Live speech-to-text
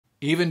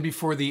Even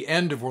before the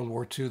end of World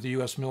War II, the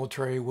U.S.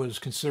 military was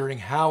considering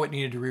how it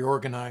needed to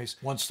reorganize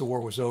once the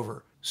war was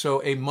over.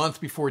 So a month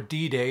before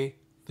D-Day,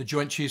 the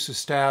Joint Chiefs of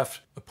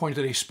Staff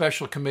appointed a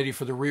special committee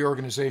for the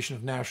reorganization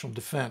of national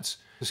defense.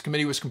 This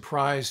committee was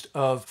comprised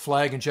of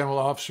flag and general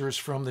officers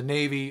from the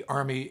Navy,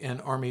 Army,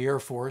 and Army Air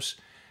Force.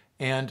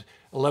 And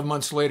 11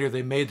 months later,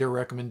 they made their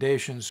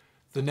recommendations.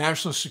 The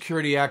National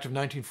Security Act of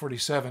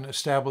 1947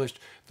 established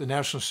the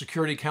National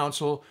Security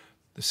Council,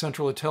 the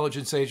Central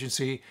Intelligence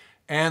Agency,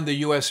 and the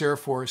U.S. Air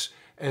Force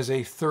as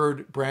a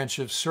third branch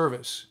of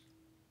service.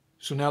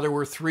 So now there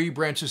were three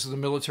branches of the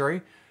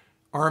military: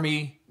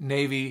 Army,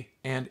 Navy,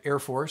 and Air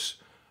Force,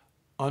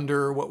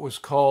 under what was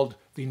called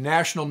the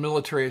National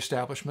Military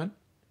Establishment,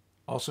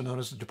 also known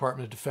as the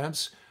Department of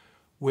Defense,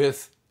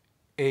 with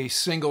a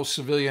single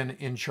civilian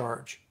in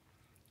charge.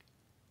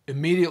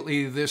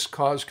 Immediately, this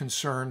caused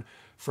concern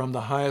from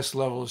the highest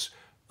levels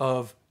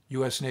of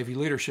U.S. Navy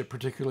leadership,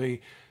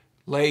 particularly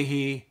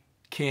Leahy,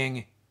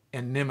 King,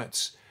 and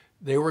Nimitz.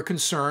 They were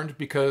concerned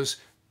because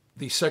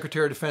the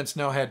Secretary of Defense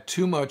now had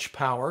too much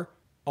power.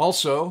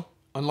 Also,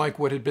 unlike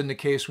what had been the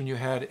case when you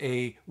had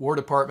a War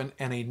Department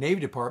and a Navy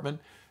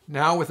Department,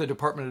 now with the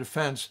Department of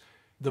Defense,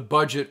 the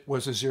budget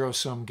was a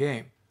zero-sum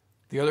game.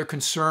 The other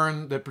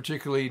concern that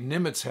particularly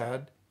Nimitz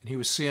had, and he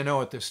was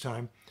CNO at this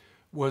time,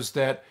 was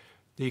that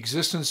the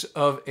existence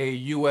of a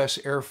U.S.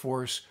 Air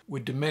Force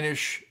would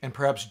diminish and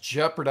perhaps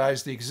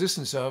jeopardize the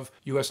existence of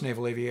U.S.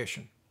 naval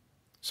aviation.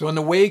 So in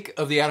the wake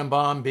of the atom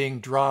bomb being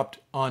dropped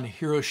on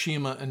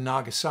Hiroshima and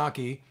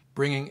Nagasaki,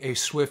 bringing a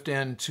swift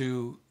end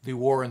to the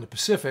war in the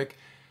Pacific,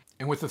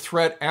 and with the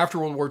threat after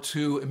World War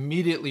II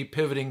immediately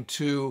pivoting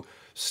to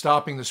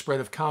stopping the spread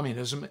of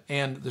communism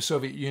and the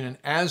Soviet Union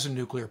as a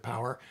nuclear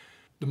power,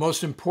 the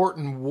most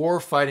important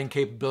war-fighting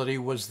capability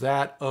was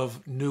that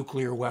of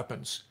nuclear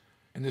weapons.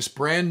 And this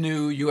brand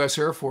new U.S.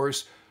 Air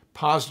Force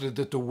posited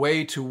that the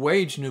way to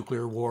wage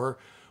nuclear war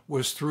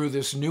was through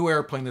this new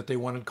airplane that they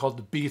wanted called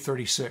the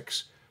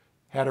B-36.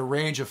 Had a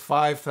range of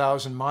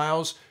 5,000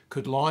 miles,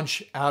 could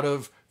launch out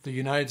of the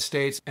United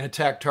States and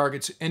attack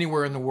targets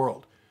anywhere in the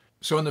world.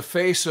 So in the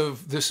face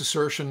of this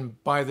assertion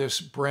by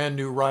this brand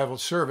new rival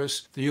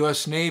service, the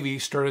U.S. Navy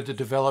started to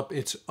develop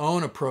its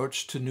own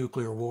approach to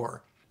nuclear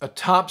war. A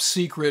top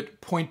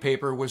secret point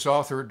paper was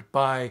authored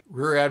by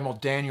Rear Admiral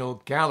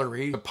Daniel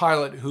Gallery, a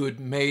pilot who had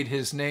made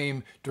his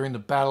name during the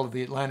Battle of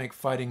the Atlantic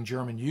fighting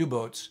German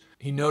U-boats.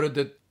 He noted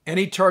that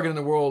any target in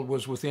the world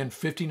was within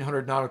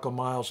 1,500 nautical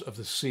miles of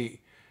the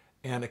sea,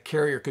 and a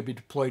carrier could be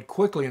deployed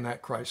quickly in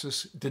that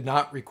crisis, did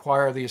not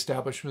require the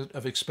establishment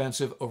of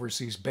expensive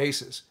overseas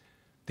bases.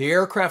 The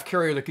aircraft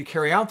carrier that could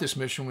carry out this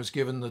mission was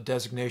given the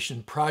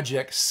designation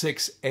Project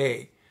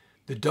 6A.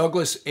 The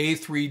Douglas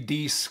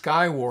A-3D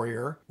Sky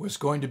Warrior was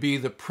going to be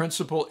the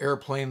principal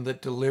airplane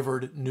that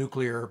delivered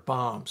nuclear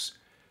bombs.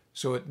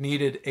 So it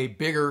needed a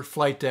bigger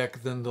flight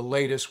deck than the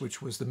latest,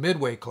 which was the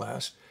Midway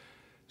class.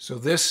 So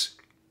this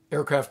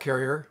aircraft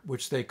carrier,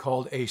 which they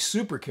called a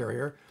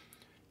supercarrier,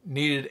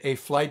 needed a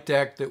flight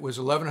deck that was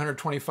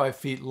 1,125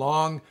 feet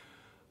long,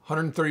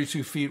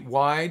 132 feet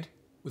wide,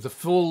 with a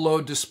full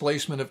load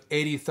displacement of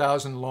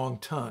 80,000 long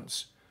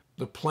tons.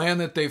 The plan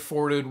that they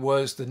forwarded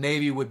was the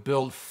Navy would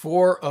build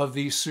 4 of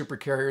these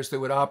supercarriers that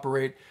would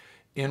operate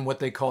in what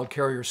they called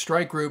carrier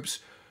strike groups,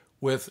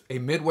 with a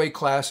Midway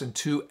class and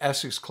 2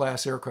 Essex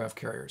class aircraft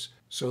carriers.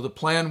 So the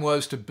plan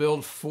was to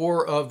build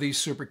 4 of these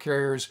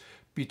supercarriers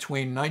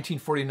between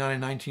 1949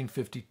 and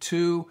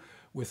 1952,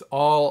 with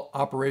all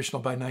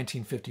operational by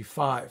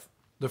 1955.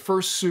 The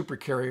first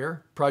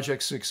supercarrier,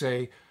 Project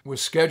 6A,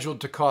 was scheduled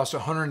to cost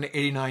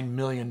 $189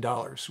 million,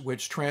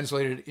 which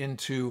translated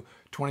into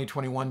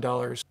 2021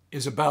 dollars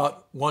is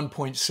about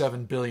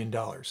 $1.7 billion.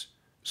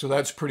 So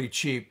that's pretty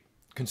cheap,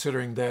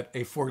 considering that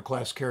a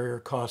Ford-class carrier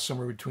costs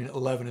somewhere between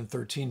 $11 and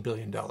 $13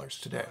 billion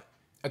today.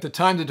 At the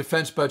time, the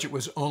defense budget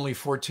was only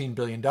 $14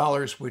 billion,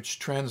 which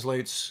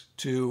translates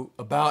to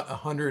about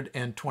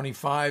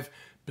 $125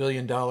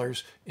 billion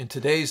in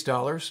today's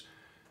dollars.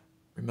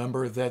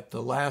 Remember that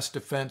the last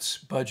defense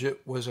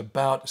budget was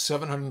about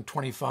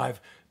 $725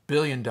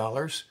 billion,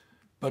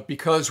 but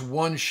because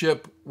one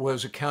ship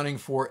was accounting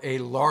for a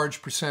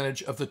large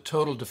percentage of the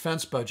total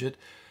defense budget,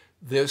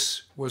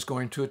 this was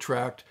going to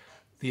attract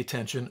the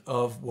attention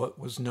of what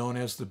was known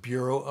as the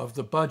Bureau of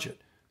the Budget.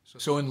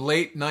 So in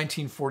late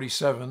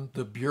 1947,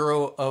 the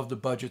Bureau of the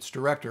Budget's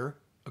director,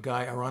 a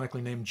guy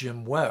ironically named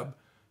Jim Webb,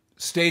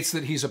 states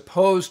that he's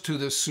opposed to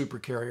this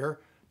supercarrier,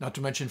 not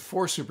to mention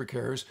 4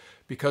 supercarriers,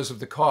 because of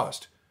the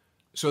cost.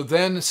 So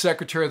then the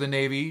Secretary of the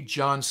Navy,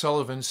 John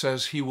Sullivan,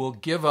 says he will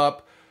give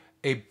up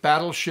a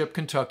battleship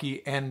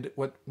Kentucky and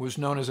what was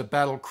known as a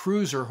battle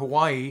cruiser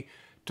Hawaii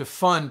to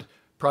fund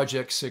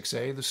Project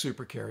 6A, the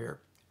supercarrier.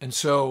 And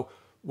so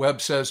Webb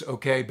says,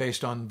 okay,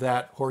 based on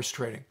that horse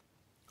trading.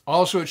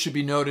 Also, it should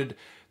be noted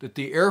that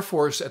the Air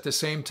Force at the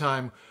same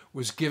time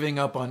was giving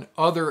up on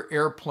other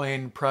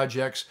airplane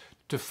projects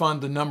to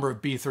fund the number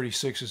of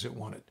B-36s it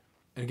wanted.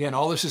 And again,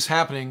 all this is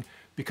happening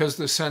because of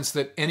the sense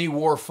that any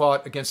war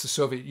fought against the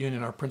Soviet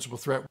Union, our principal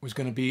threat was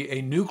going to be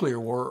a nuclear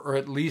war, or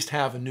at least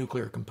have a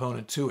nuclear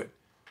component to it.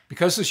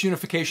 Because this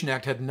Unification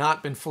Act had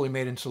not been fully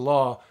made into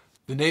law,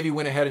 the Navy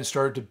went ahead and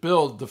started to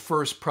build the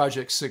first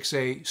Project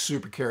 6A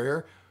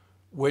supercarrier,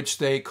 which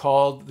they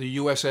called the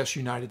USS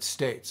United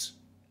States.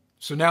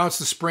 So now it's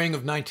the spring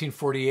of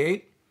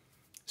 1948.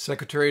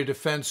 Secretary of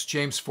Defense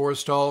James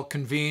Forrestal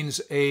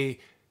convenes a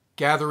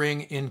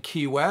gathering in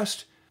Key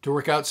West to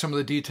work out some of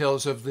the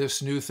details of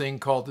this new thing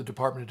called the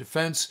Department of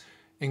Defense,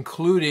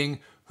 including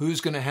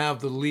who's going to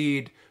have the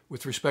lead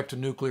with respect to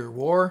nuclear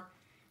war.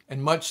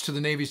 And much to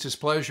the Navy's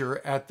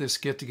displeasure at this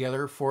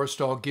get-together,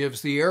 Forrestal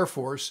gives the Air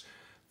Force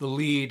the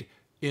lead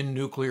in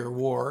nuclear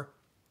war,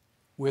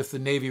 with the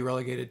Navy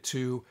relegated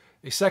to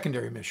a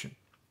secondary mission.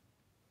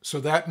 So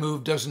that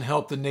move doesn't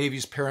help the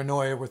Navy's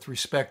paranoia with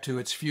respect to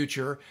its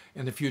future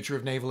and the future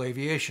of naval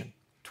aviation.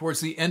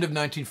 Towards the end of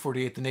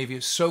 1948, the Navy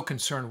is so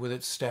concerned with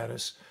its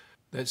status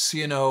that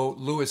CNO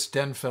Louis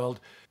Denfeld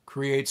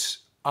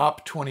creates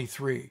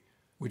OP-23,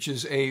 which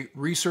is a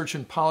research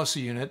and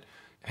policy unit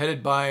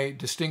headed by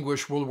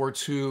distinguished World War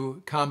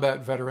II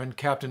combat veteran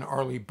Captain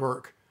Arleigh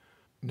Burke.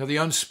 Now, the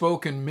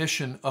unspoken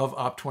mission of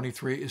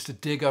OP-23 is to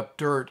dig up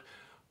dirt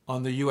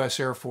on the U.S.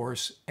 Air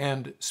Force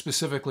and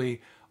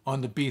specifically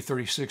on the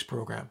B-36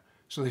 program.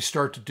 So they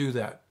start to do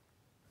that.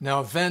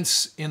 Now,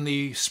 events in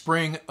the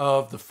spring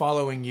of the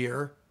following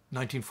year,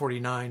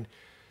 1949,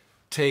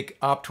 take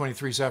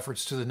OP-23's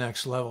efforts to the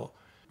next level.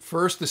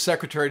 First, the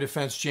Secretary of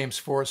Defense James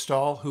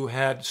Forrestal, who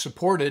had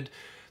supported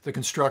the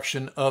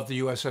construction of the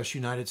USS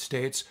United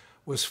States,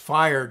 was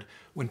fired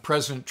when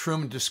President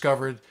Truman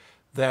discovered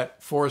that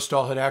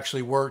Forrestal had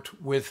actually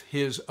worked with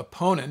his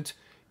opponent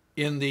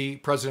in the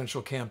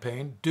presidential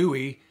campaign,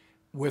 Dewey,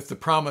 with the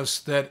promise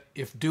that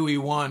if Dewey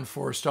won,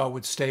 Forrestal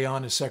would stay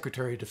on as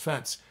Secretary of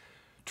Defense.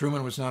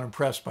 Truman was not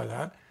impressed by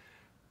that.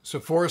 So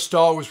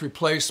Forrestal was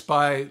replaced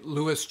by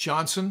Lewis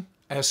Johnson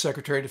as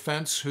Secretary of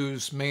Defense,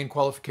 whose main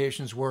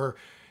qualifications were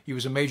he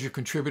was a major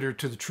contributor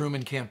to the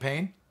Truman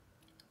campaign.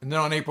 And then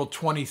on April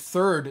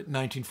 23rd,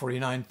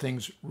 1949,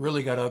 things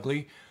really got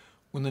ugly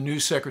when the new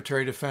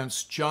Secretary of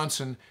Defense,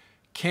 Johnson,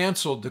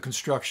 canceled the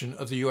construction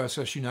of the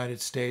USS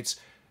United States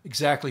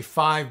exactly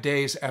 5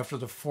 days after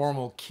the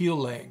formal keel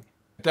laying.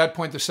 At that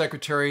point, the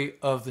Secretary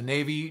of the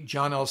Navy,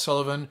 John L.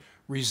 Sullivan,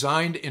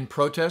 resigned in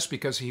protest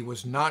because he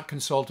was not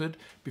consulted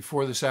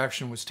before this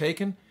action was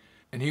taken,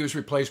 and he was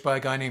replaced by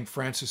a guy named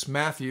Francis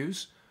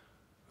Matthews,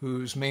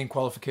 whose main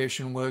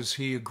qualification was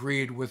he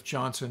agreed with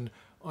Johnson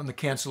on the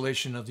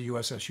cancellation of the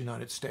USS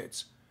United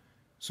States.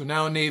 So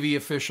now Navy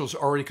officials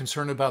are already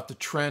concerned about the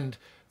trend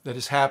that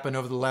has happened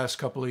over the last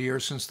couple of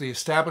years since the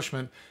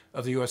establishment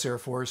of the U.S. Air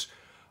Force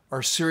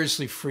are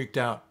seriously freaked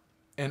out.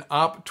 And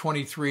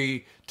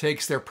OP-23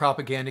 takes their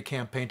propaganda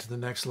campaign to the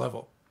next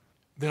level.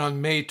 Then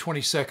on May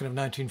 22nd of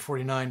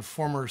 1949,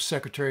 former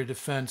Secretary of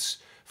Defense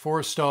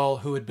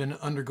Forrestal, who had been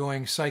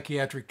undergoing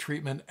psychiatric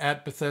treatment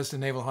at Bethesda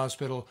Naval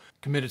Hospital,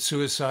 committed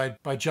suicide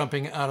by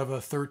jumping out of a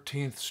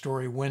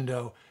 13th-story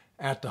window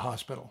at the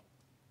hospital.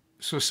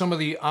 So some of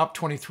the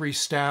OP-23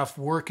 staff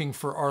working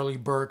for Arleigh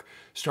Burke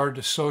started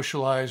to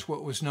socialize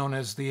what was known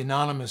as the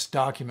anonymous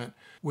document,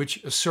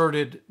 which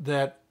asserted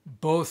that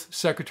both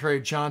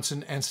Secretary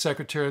Johnson and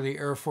Secretary of the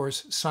Air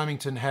Force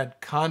Symington had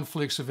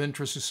conflicts of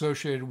interest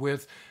associated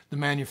with the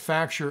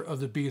manufacture of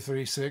the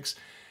B-36,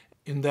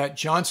 in that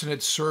Johnson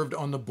had served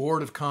on the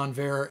board of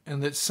Convair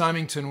and that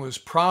Symington was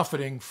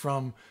profiting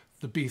from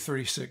the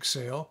B-36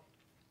 sale.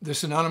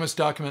 This anonymous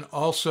document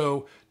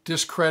also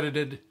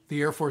discredited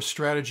the Air Force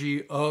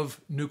strategy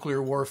of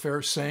nuclear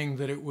warfare, saying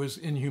that it was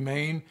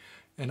inhumane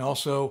and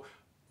also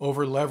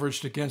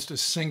over-leveraged against a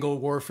single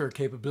warfare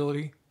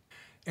capability,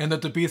 and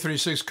that the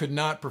B-36 could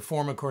not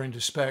perform according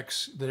to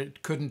specs, that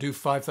it couldn't do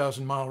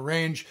 5,000-mile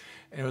range,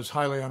 and it was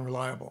highly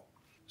unreliable.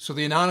 So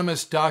the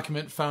anonymous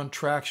document found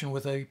traction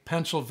with a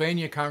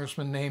Pennsylvania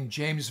congressman named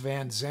James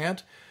Van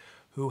Zandt,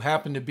 who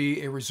happened to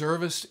be a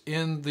reservist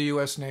in the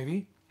U.S.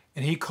 Navy,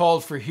 and he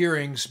called for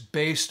hearings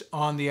based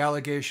on the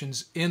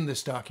allegations in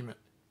this document.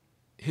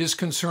 His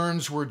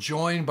concerns were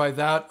joined by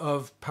that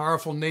of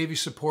powerful Navy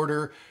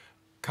supporter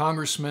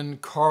Congressman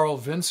Carl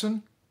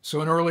Vinson.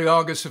 So in early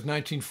August of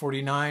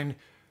 1949,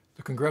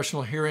 the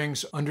congressional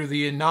hearings under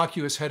the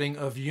innocuous heading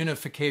of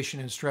Unification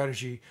and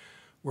Strategy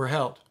were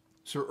held.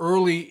 So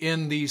early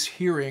in these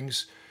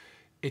hearings,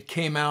 it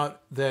came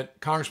out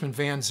that Congressman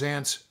Van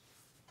Zandt's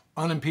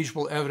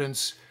unimpeachable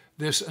evidence,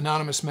 this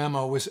anonymous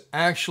memo, was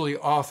actually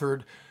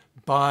authored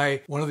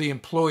by one of the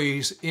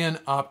employees in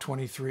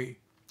OP-23,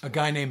 a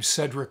guy named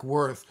Cedric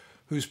Worth,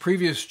 whose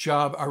previous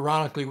job,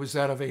 ironically, was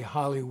that of a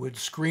Hollywood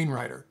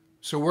screenwriter.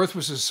 So Worth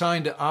was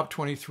assigned to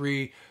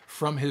OP-23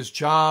 from his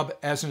job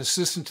as an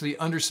assistant to the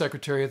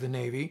Undersecretary of the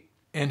Navy,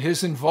 and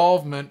his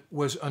involvement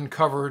was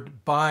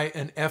uncovered by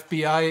an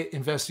FBI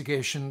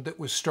investigation that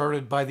was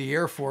started by the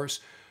Air Force,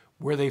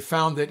 where they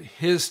found that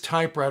his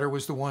typewriter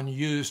was the one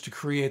used to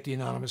create the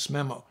anonymous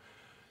memo.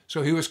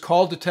 So he was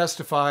called to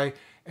testify,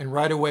 and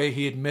right away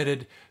he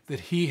admitted that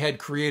he had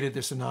created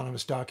this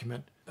anonymous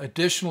document.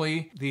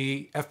 Additionally,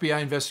 the FBI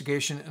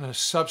investigation and a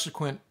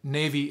subsequent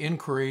Navy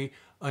inquiry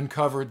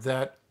uncovered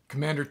that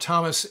Commander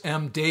Thomas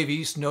M.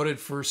 Davies, noted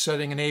for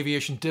setting an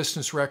aviation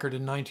distance record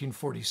in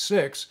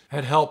 1946,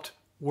 had helped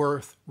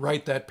Worth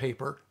write that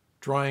paper,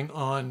 drawing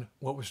on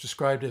what was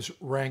described as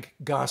rank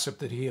gossip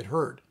that he had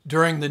heard.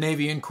 During the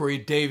Navy inquiry,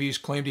 Davies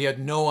claimed he had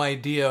no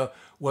idea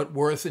what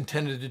Worth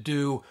intended to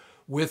do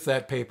with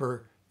that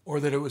paper or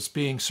that it was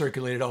being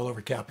circulated all over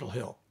Capitol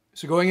Hill.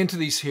 So going into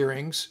these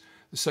hearings,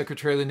 the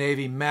Secretary of the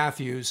Navy,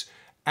 Matthews,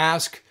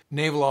 asked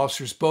naval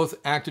officers, both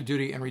active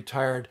duty and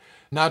retired,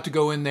 not to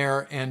go in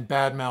there and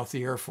badmouth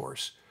the Air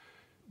Force.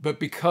 But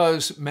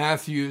because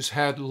Matthews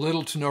had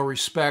little to no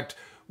respect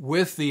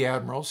with the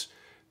admirals,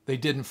 they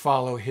didn't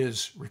follow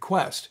his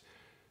request.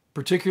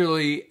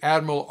 Particularly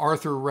Admiral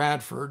Arthur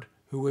Radford,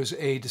 who was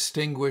a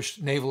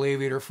distinguished naval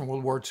aviator from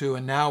World War II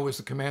and now was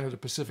the commander of the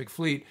Pacific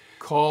Fleet,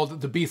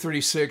 called the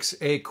B-36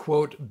 a,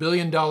 quote,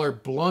 billion-dollar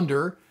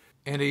blunder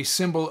and a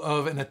symbol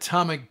of an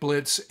atomic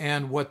blitz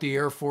and what the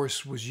Air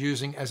Force was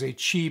using as a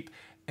cheap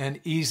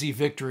and easy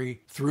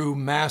victory through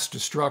mass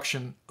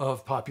destruction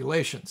of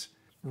populations.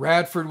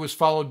 Radford was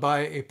followed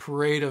by a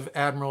parade of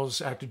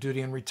admirals, active duty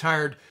and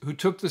retired, who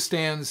took the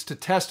stands to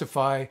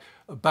testify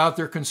about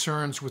their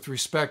concerns with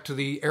respect to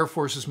the Air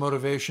Force's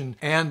motivation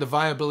and the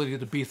viability of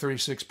the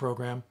B-36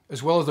 program,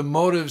 as well as the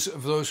motives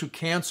of those who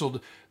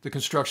canceled the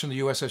construction of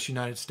the USS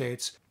United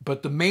States.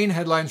 But the main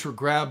headlines were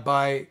grabbed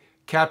by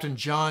Captain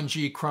John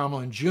G.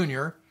 Cromwell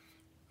Jr.,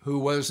 who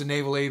was a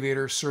naval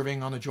aviator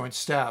serving on the Joint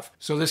Staff.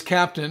 So this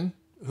captain,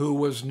 who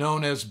was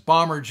known as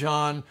Bomber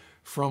John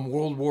from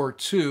World War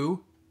II,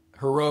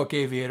 heroic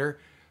aviator,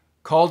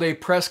 called a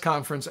press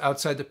conference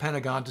outside the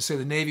Pentagon to say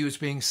the Navy was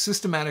being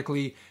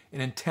systematically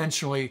and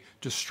intentionally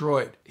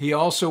destroyed. He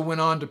also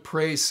went on to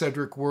praise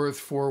Cedric Worth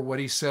for what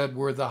he said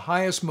were the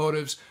highest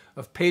motives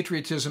of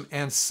patriotism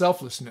and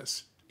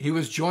selflessness. He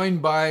was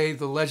joined by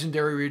the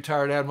legendary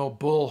retired Admiral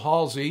Bull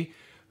Halsey,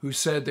 who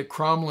said that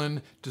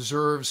Cromlin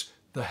deserves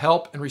the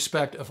help and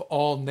respect of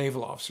all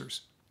naval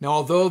officers. Now,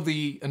 although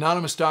the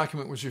anonymous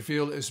document was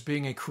revealed as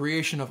being a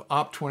creation of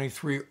Op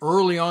 23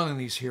 early on in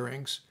these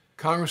hearings,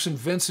 Congressman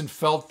Vincent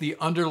felt the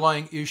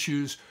underlying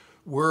issues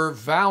were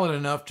valid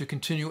enough to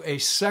continue a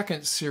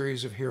second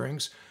series of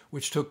hearings,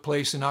 which took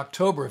place in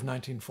October of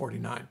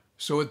 1949.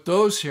 So at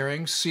those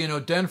hearings,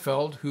 C.N.O.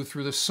 Denfeld, who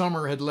through the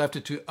summer had left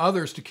it to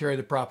others to carry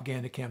the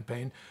propaganda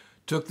campaign,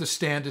 took the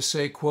stand to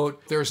say,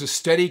 quote, there's a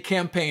steady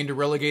campaign to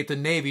relegate the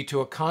Navy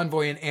to a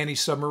convoy and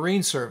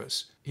anti-submarine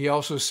service. He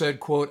also said,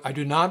 quote, I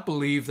do not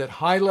believe that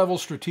high-level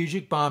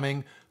strategic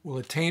bombing will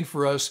attain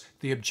for us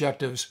the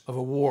objectives of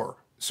a war.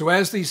 So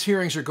as these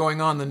hearings are going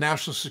on, the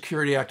National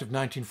Security Act of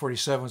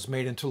 1947 was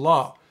made into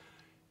law.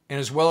 And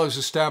as well as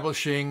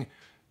establishing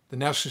the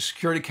National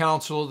Security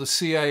Council, the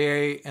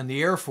CIA, and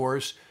the Air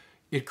Force,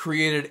 it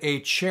created a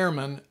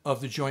chairman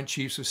of the Joint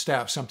Chiefs of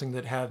Staff, something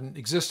that hadn't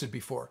existed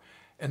before.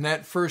 And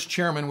that first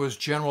chairman was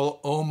General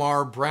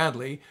Omar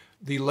Bradley,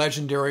 the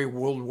legendary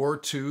World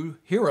War II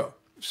hero.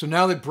 So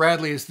now that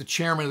Bradley is the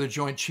chairman of the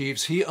Joint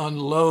Chiefs, he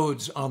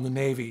unloads on the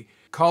Navy,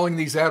 calling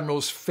these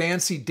admirals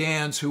fancy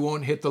Dans who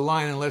won't hit the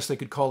line unless they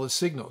could call the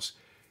signals.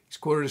 He's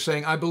quoted as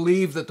saying, I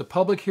believe that the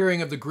public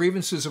hearing of the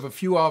grievances of a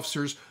few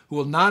officers who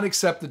will not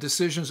accept the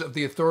decisions of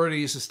the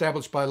authorities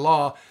established by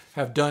law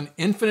have done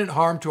infinite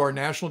harm to our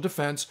national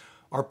defense,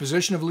 our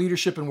position of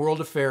leadership in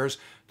world affairs,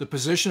 the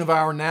position of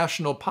our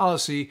national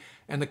policy,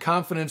 and the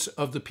confidence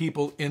of the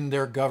people in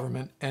their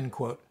government, end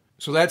quote.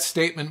 So that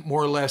statement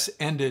more or less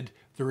ended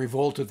the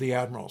revolt of the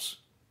admirals.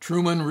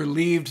 Truman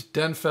relieved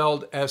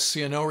Denfeld as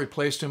CNO,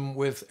 replaced him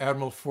with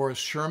Admiral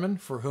Forrest Sherman,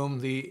 for whom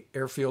the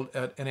airfield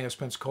at NAS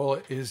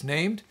Pensacola is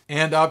named,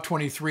 and Op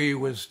 23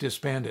 was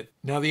disbanded.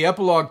 Now, the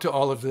epilogue to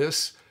all of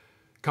this,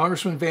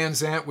 Congressman Van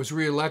Zandt was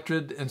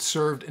reelected and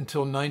served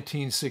until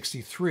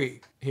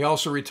 1963. He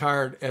also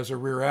retired as a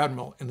Rear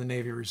Admiral in the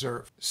Navy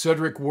Reserve.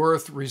 Cedric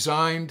Worth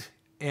resigned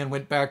and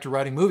went back to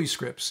writing movie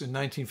scripts. In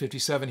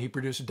 1957, he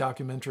produced a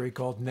documentary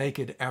called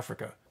Naked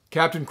Africa.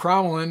 Captain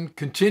Cromwell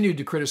continued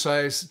to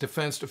criticize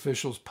defense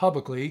officials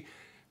publicly,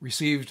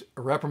 received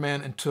a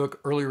reprimand, and took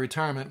early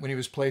retirement when he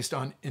was placed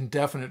on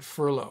indefinite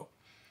furlough.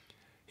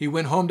 He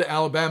went home to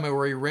Alabama,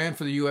 where he ran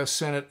for the U.S.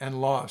 Senate and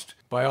lost.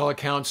 By all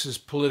accounts, his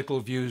political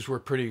views were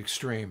pretty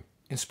extreme.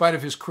 In spite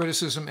of his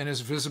criticism and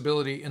his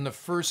visibility in the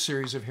first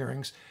series of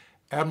hearings,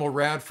 Admiral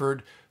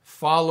Radford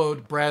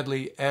followed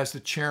Bradley as the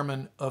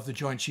chairman of the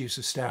Joint Chiefs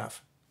of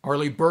Staff.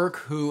 Arleigh Burke,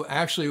 who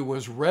actually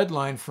was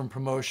redlined from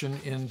promotion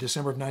in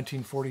December of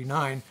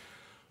 1949,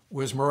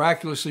 was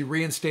miraculously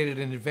reinstated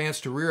in advance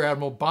to Rear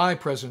Admiral by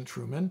President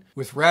Truman.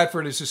 With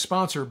Radford as his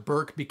sponsor,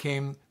 Burke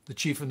became the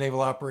Chief of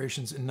Naval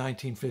Operations in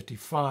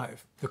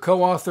 1955. The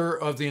co-author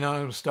of the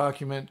anonymous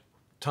document,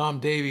 Tom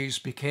Davies,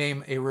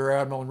 became a Rear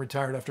Admiral and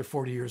retired after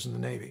 40 years in the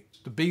Navy.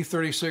 The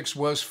B-36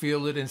 was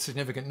fielded in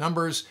significant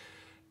numbers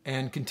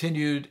and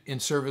continued in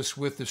service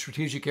with the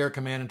Strategic Air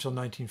Command until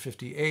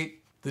 1958.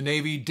 The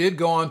Navy did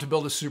go on to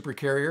build a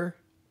supercarrier.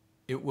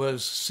 It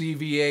was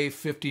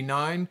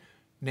CVA-59,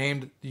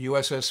 named the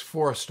USS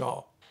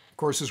Forrestal. Of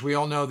course, as we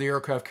all know, the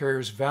aircraft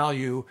carrier's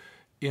value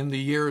in the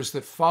years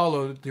that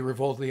followed the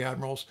revolt of the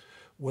admirals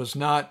was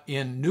not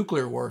in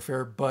nuclear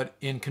warfare, but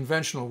in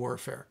conventional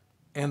warfare.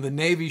 And the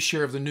Navy's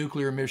share of the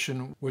nuclear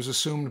mission was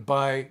assumed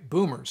by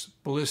boomers,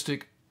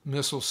 ballistic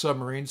missile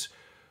submarines,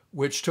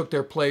 which took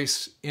their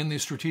place in the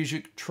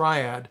strategic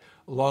triad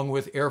along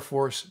with Air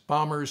Force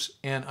bombers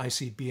and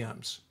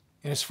ICBMs.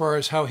 And as far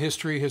as how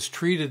history has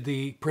treated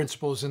the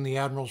principals in the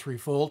Admirals'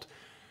 Revolt,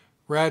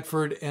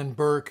 Radford and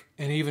Burke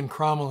and even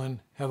Crommelin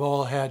have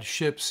all had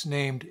ships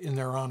named in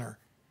their honor.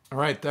 All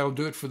right, that'll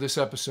do it for this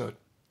episode.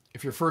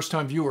 If you're a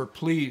first-time viewer,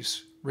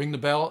 please ring the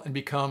bell and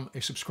become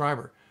a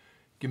subscriber.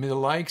 Give me the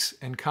likes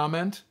and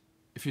comment.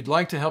 If you'd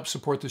like to help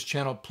support this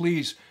channel,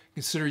 please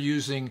consider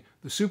using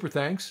the super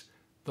thanks,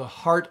 the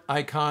heart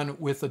icon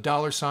with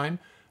the $sign,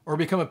 or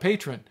become a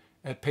patron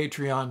at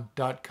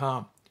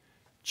patreon.com.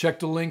 Check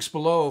the links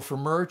below for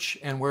merch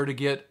and where to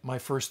get my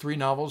first 3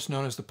 novels,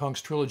 known as the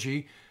Punks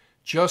Trilogy,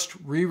 just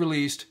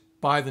re-released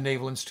by the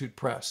Naval Institute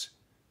Press.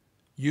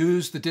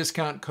 Use the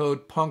discount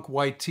code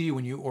PUNKYT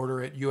when you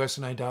order at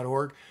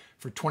usni.org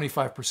for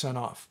 25%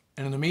 off.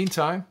 And in the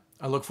meantime,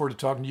 I look forward to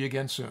talking to you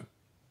again soon.